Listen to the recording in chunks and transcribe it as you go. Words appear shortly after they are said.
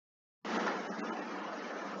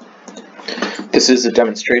This is a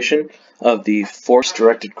demonstration of the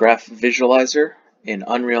force-directed graph visualizer in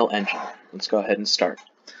Unreal Engine. Let's go ahead and start.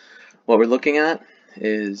 What we're looking at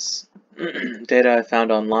is data I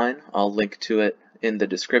found online. I'll link to it in the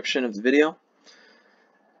description of the video.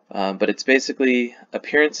 But it's basically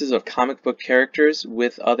appearances of comic book characters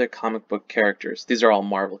with other comic book characters. These are all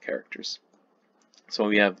Marvel characters. So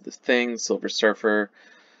we have the Thing, Silver Surfer,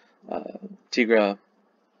 Tigra,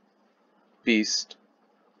 Beast,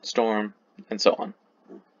 Storm, and so on.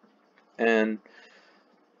 And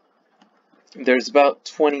there's about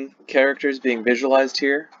 20 characters being visualized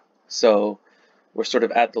here, so we're sort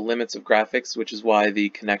of at the limits of graphics, which is why the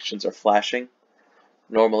connections are flashing.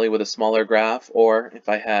 Normally with a smaller graph, or if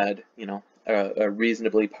I had, a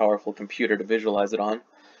reasonably powerful computer to visualize it on,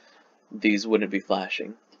 these wouldn't be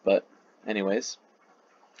flashing. But anyways,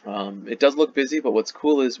 it does look busy, but what's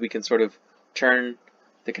cool is we can sort of turn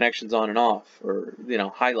the connections on and off, or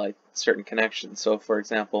highlight certain connections. So for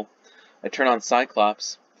example, I turn on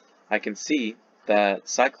Cyclops, I can see that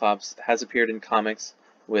Cyclops has appeared in comics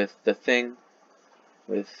with the Thing,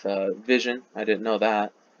 with Vision, I didn't know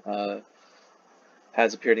that,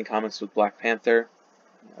 has appeared in comics with Black Panther.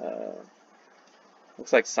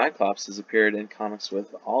 Looks like Cyclops has appeared in comics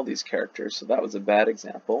with all these characters, so that was a bad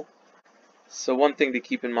example. So one thing to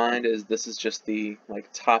keep in mind is this is just the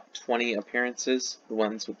top 20 appearances, the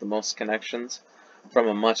ones with the most connections, from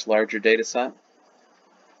a much larger data set.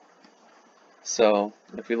 So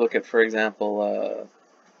if we look at, for example,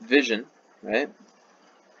 Vision, right?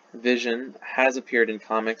 Vision has appeared in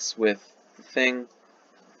comics with the Thing,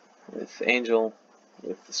 with Angel,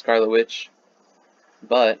 with the Scarlet Witch,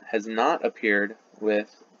 but has not appeared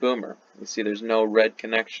with Boomer. You see there's no red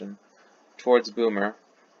connection towards Boomer.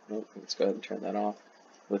 Let's go ahead and turn that off.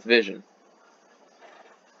 With Vision.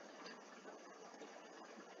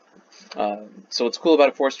 So what's cool about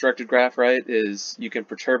a force-directed graph, right, is you can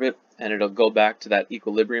perturb it and it'll go back to that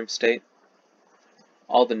equilibrium state.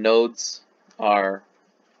 All the nodes are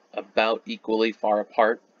about equally far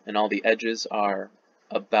apart and all the edges are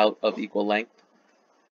about of equal length.